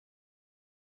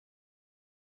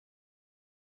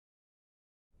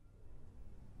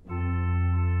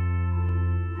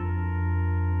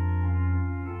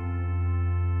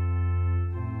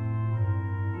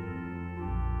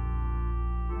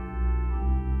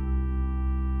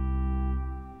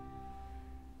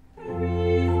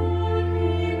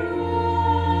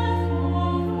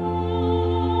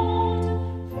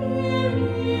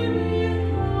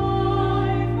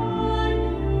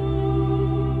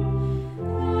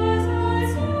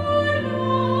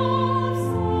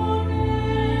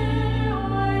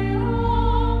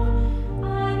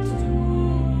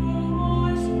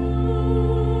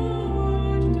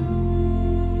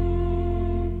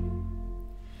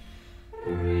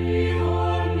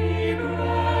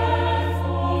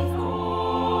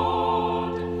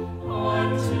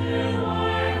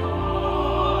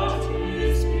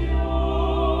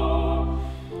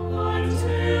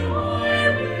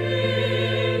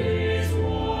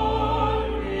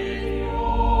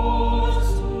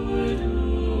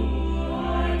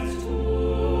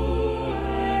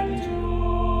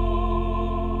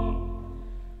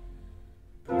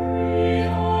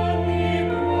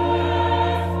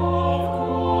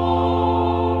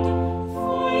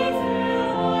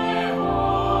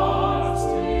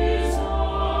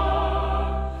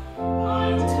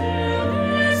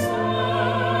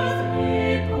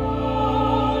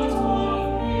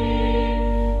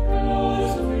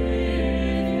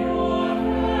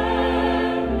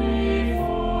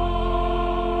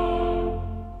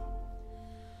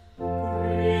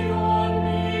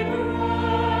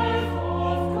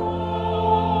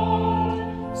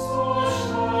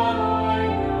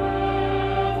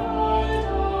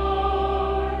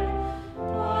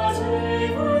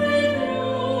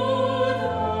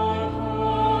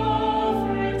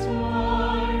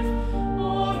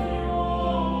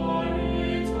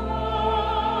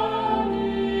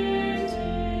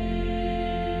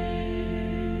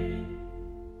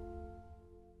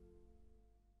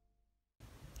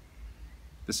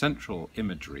The central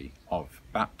imagery of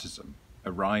baptism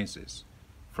arises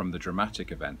from the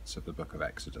dramatic events of the book of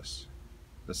Exodus.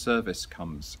 The service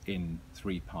comes in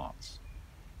three parts.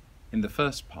 In the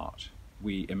first part,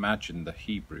 we imagine the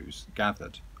Hebrews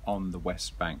gathered on the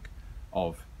west bank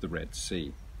of the Red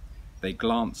Sea. They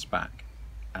glance back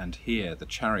and hear the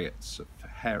chariots of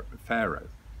Pharaoh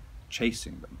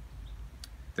chasing them.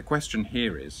 The question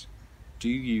here is, do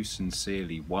you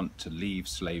sincerely want to leave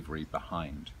slavery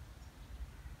behind?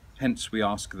 Hence we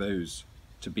ask those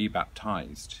to be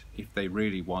baptized if they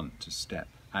really want to step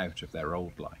out of their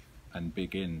old life and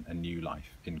begin a new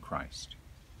life in Christ.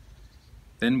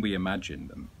 Then we imagine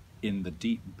them in the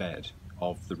deep bed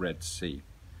of the Red Sea,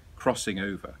 crossing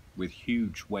over with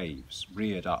huge waves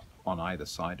reared up on either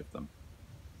side of them.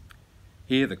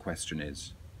 Here the question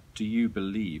is, do you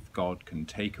believe God can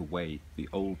take away the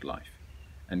old life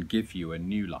and give you a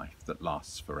new life that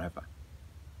lasts forever?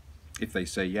 If they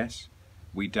say yes,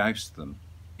 we douse them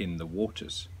in the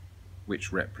waters,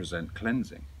 which represent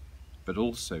cleansing, but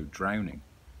also drowning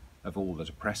of all that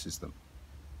oppresses them.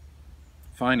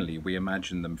 Finally, we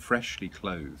imagine them freshly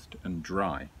clothed and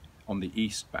dry on the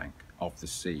east bank of the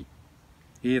sea.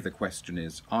 Here the question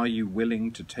is, are you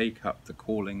willing to take up the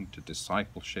calling to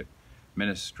discipleship,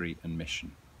 ministry and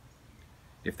mission?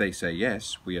 If they say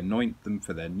yes, we anoint them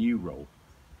for their new role,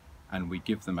 and we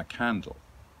give them a candle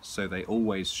so they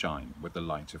always shine with the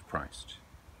light of Christ.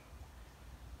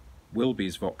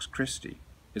 Wilby's Vox Christi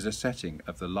is a setting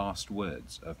of the last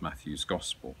words of Matthew's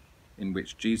Gospel, in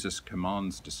which Jesus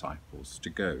commands disciples to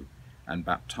go and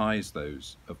baptize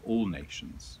those of all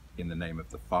nations in the name of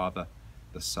the Father,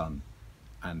 the Son,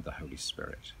 and the Holy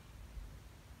Spirit.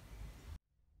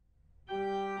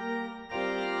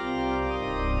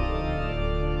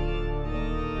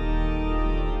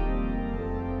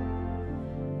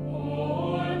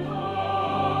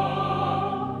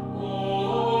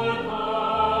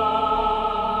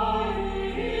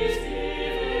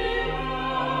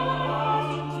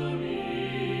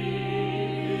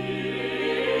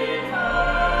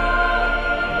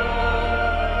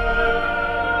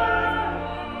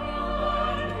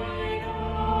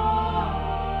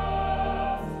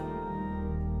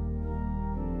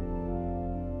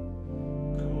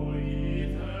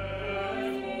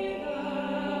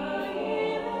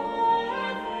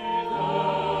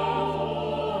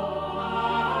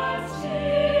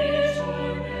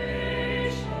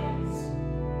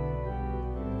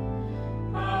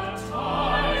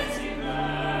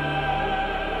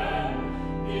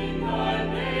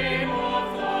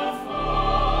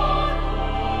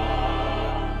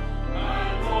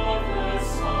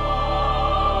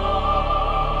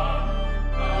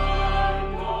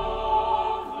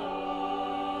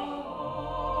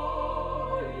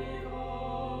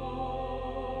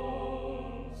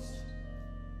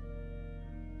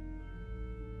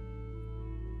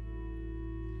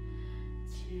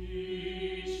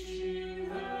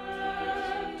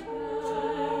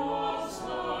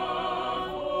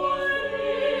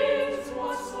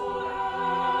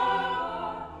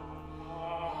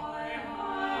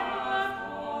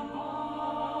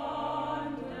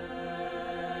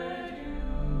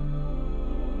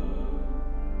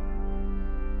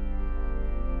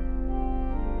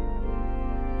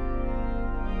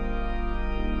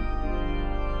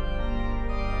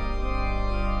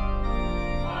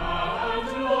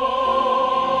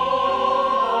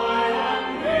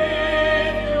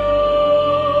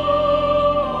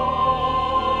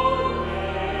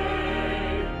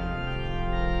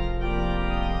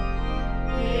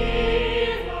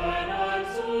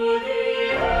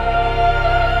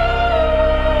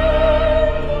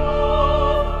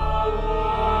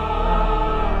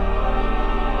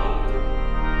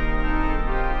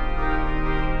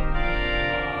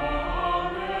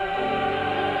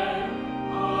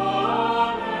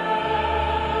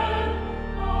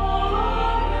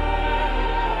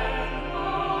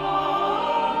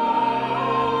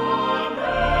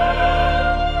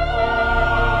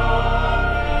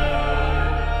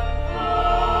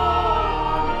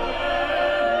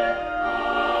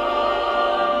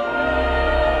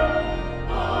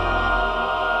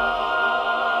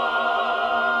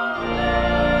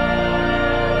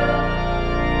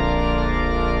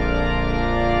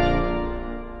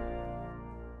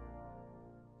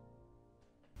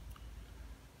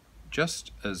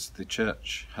 Just as the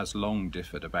Church has long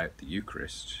differed about the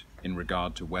Eucharist in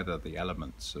regard to whether the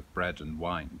elements of bread and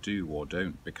wine do or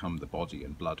don't become the body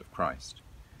and blood of Christ,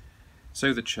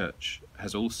 so the Church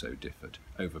has also differed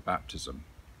over baptism.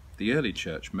 The early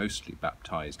Church mostly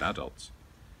baptized adults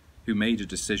who made a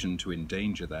decision to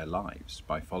endanger their lives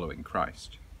by following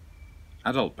Christ.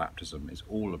 Adult baptism is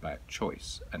all about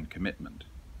choice and commitment.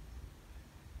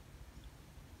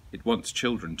 It wants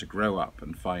children to grow up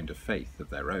and find a faith of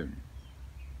their own.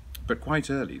 But quite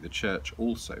early, the Church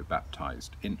also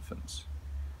baptized infants.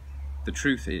 The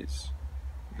truth is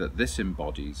that this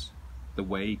embodies the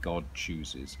way God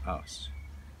chooses us,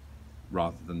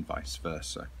 rather than vice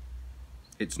versa.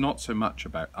 It's not so much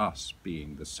about us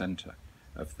being the centre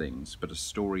of things, but a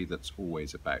story that's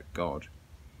always about God.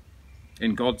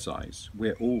 In God's eyes,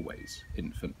 we're always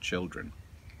infant children.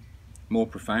 More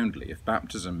profoundly, if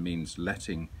baptism means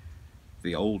letting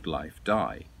the old life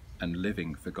die and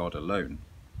living for God alone,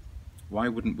 why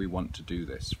wouldn't we want to do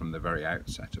this from the very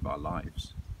outset of our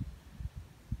lives?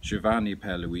 Giovanni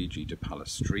Pierluigi de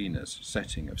Palestrina's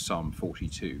setting of Psalm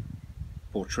 42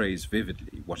 portrays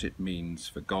vividly what it means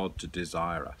for God to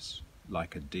desire us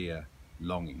like a deer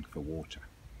longing for water.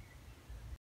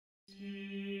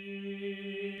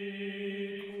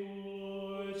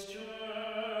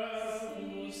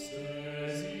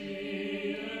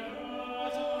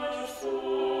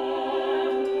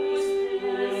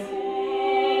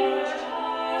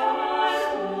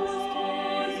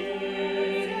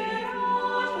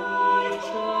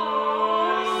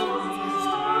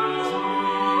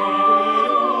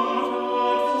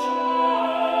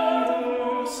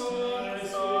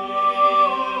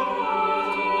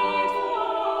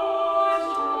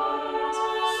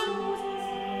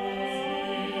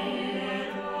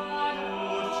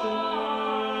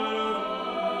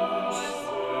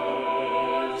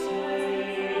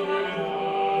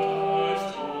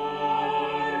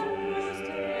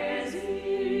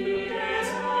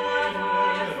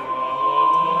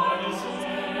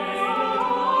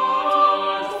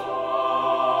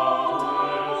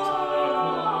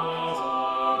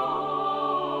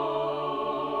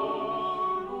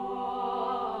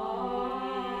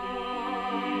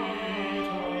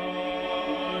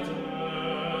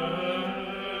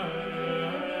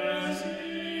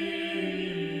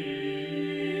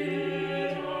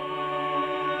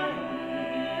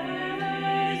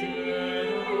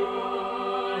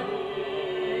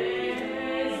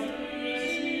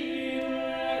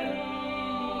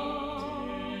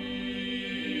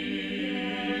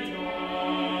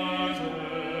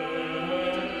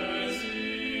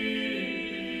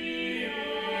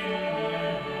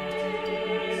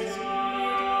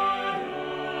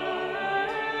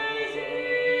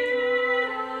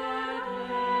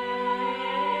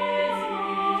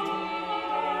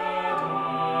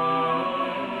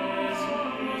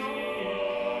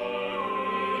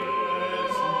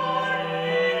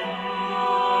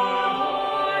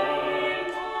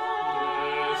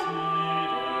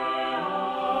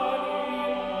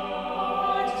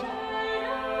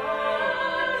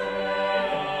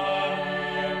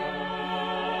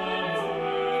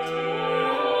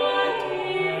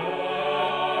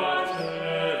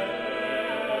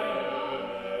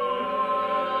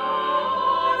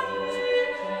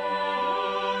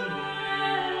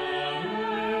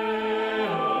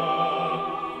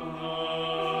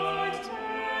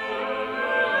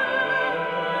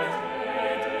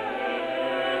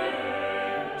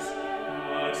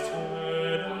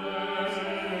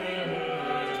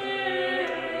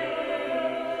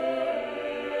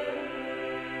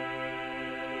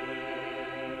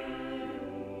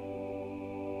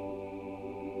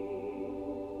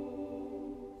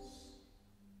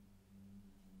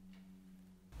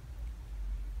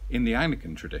 In the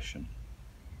Anglican tradition,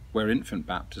 where infant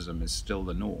baptism is still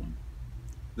the norm,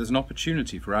 there's an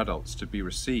opportunity for adults to be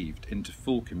received into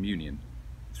full communion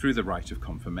through the rite of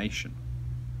confirmation.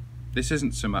 This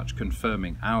isn't so much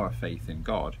confirming our faith in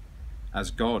God as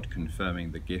God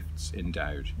confirming the gifts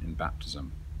endowed in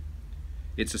baptism.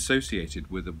 It's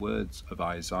associated with the words of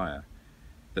Isaiah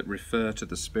that refer to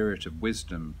the spirit of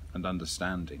wisdom and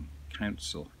understanding,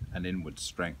 counsel and inward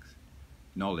strength,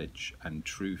 knowledge and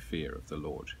true fear of the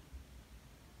Lord.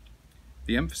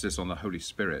 The emphasis on the Holy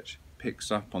Spirit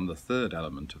picks up on the third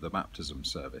element of the baptism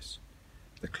service,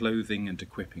 the clothing and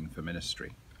equipping for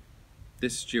ministry.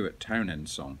 This Stuart Townend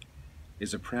song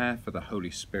is a prayer for the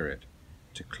Holy Spirit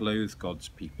to clothe God's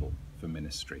people for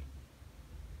ministry.